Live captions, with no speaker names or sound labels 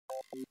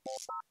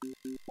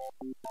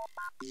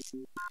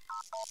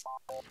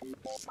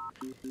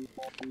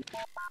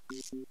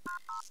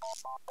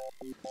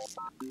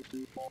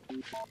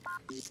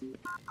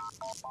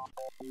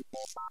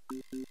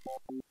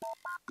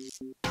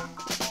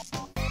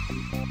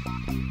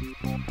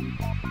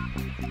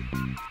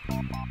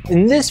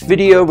In this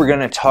video, we're going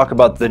to talk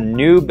about the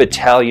new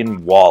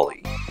Bataleon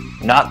Wallie.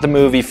 Not the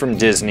movie from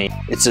Disney.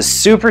 It's a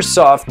super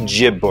soft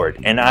jib board,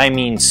 and I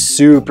mean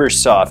super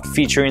soft,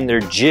 featuring their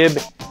jib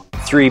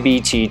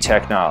 3BT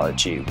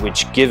technology,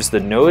 which gives the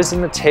nose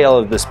and the tail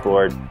of this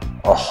board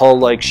a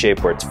hull-like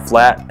shape where it's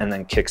flat and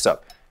then kicks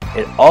up.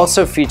 It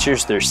also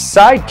features their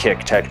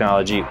sidekick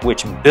technology,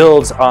 which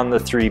builds on the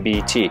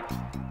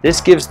 3BT. This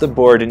gives the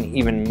board an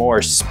even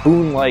more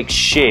spoon-like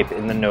shape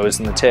in the nose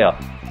and the tail.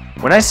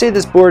 When I say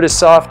this board is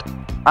soft,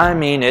 I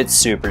mean it's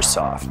super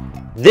soft.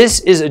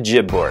 This is a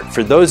jib board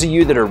for those of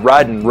you that are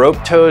riding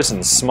rope tows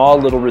in small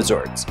little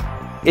resorts.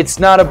 It's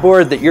not a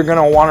board that you're going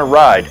to want to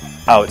ride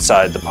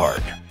outside the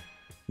park.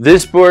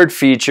 This board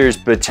features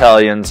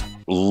Bataleon's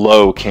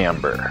low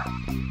camber,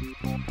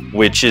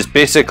 which is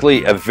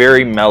basically a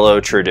very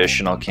mellow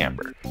traditional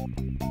camber.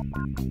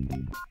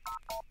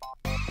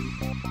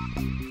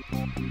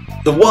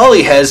 The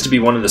Wallie has to be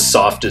one of the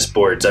softest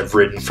boards I've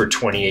ridden for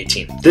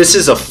 2018. This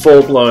is a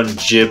full-blown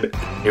jib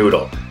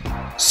noodle.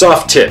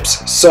 Soft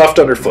tips, soft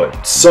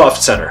underfoot,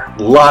 soft center,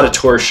 a lot of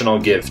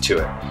torsional give to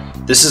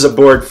it. This is a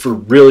board for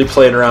really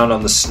playing around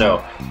on the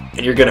snow,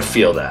 and you're gonna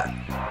feel that.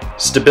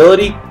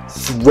 Stability,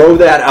 throw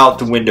that out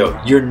the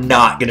window. You're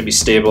not gonna be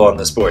stable on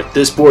this board.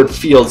 This board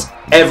feels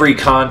every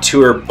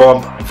contour,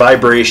 bump,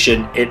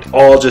 vibration. It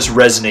all just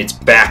resonates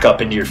back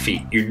up into your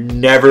feet. You're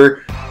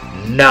never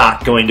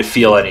not going to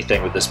feel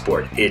anything with this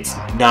board. It's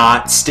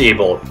not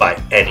stable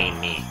by any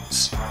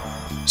means.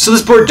 So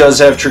this board does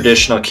have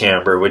traditional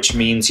camber, which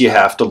means you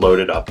have to load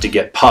it up to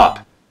get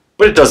pop.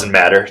 But it doesn't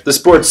matter. This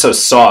board's so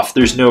soft,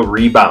 there's no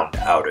rebound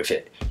out of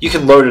it. You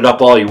can load it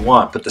up all you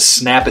want, but the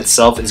snap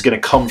itself is going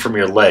to come from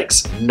your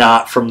legs,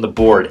 not from the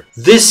board.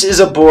 This is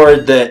a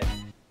board that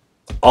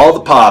all the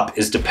pop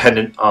is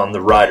dependent on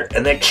the rider,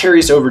 and that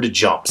carries over to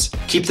jumps.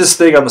 Keep this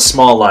thing on the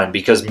small line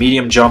because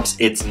medium jumps,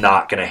 it's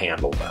not going to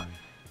handle them.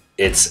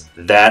 It's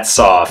that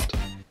soft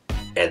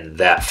and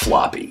that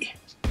floppy.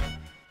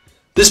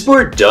 This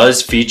board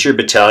does feature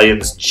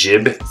Bataleon's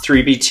jib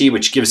 3BT,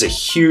 which gives a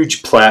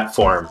huge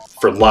platform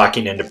for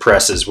locking into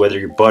presses, whether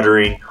you're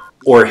buttering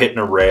or hitting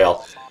a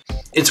rail.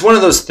 It's one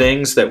of those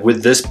things that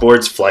with this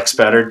board's flex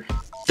pattern,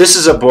 this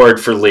is a board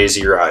for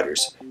lazy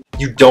riders.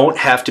 You don't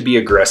have to be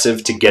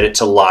aggressive to get it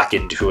to lock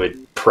into a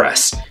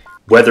press,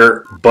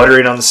 whether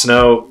buttering on the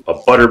snow, a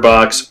butter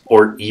box,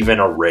 or even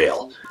a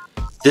rail.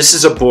 This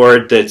is a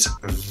board that's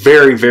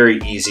very, very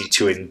easy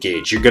to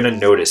engage. You're going to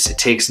notice it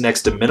takes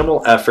next to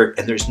minimal effort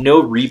and there's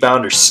no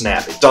rebound or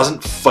snap. It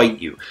doesn't fight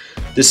you.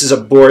 This is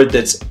a board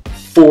that's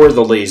for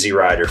the lazy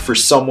rider, for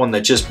someone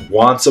that just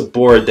wants a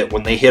board that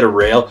when they hit a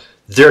rail,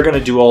 they're going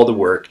to do all the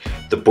work.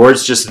 The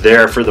board's just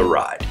there for the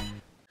ride.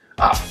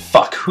 Ah,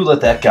 fuck. Who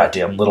let that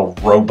goddamn little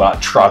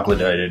robot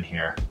troglodyte in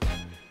here?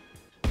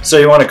 So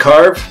you want to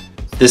carve?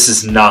 This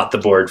is not the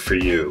board for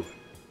you.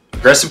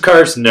 Aggressive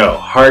carves? No.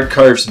 Hard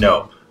carves?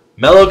 No.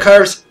 Mellow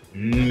carves?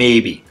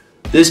 Maybe.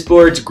 This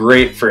board's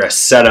great for a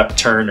setup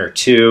turn or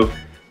two.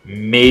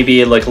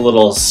 Maybe like a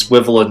little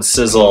swivel and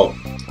sizzle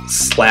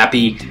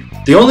slappy.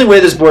 The only way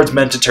this board's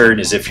meant to turn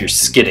is if you're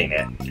skidding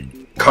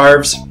it.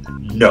 Carves?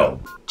 No.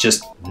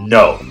 Just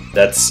no.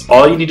 That's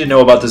all you need to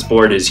know about this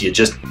board is you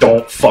just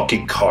don't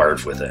fucking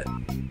carve with it.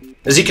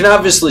 As you can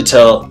obviously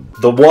tell,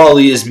 the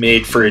Wallie is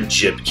made for a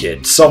jib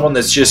kid. Someone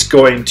that's just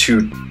going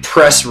to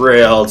press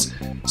rails,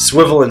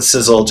 swivel and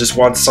sizzle, just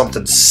wants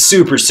something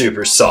super,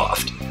 super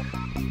soft.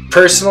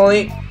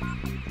 Personally,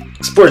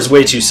 this board's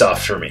way too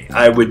soft for me.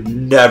 I would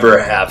never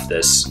have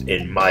this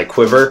in my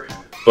quiver,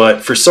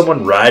 but for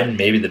someone riding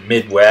maybe the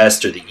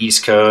Midwest or the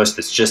East Coast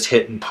that's just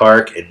hitting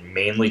park and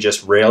mainly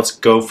just rails,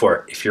 go for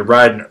it. If you're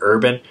riding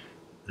urban,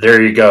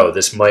 there you go.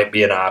 This might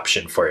be an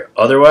option for you.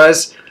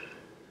 Otherwise,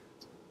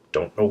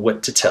 don't know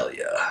what to tell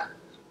you.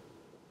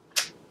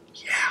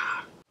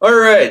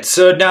 Alright,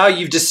 so now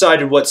you've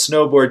decided what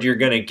snowboard you're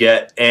going to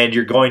get and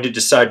you're going to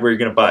decide where you're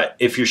going to buy it.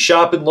 If you're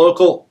shopping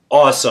local,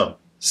 awesome.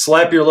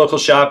 Slap your local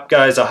shop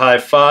guys a high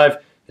five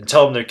and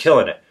tell them they're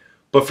killing it.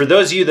 But for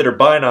those of you that are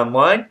buying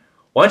online,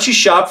 why don't you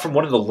shop from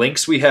one of the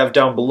links we have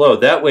down below.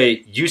 That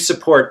way you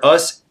support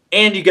us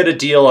and you get a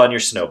deal on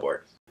your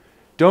snowboard.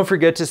 Don't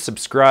forget to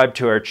subscribe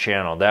to our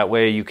channel. That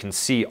way you can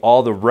see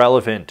all the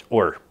relevant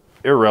or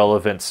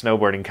irrelevant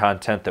snowboarding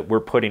content that we're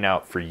putting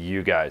out for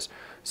you guys.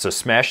 So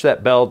smash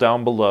that bell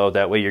down below,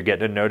 that way you're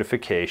getting a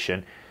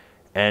notification,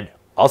 and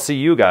I'll see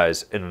you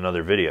guys in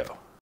another video.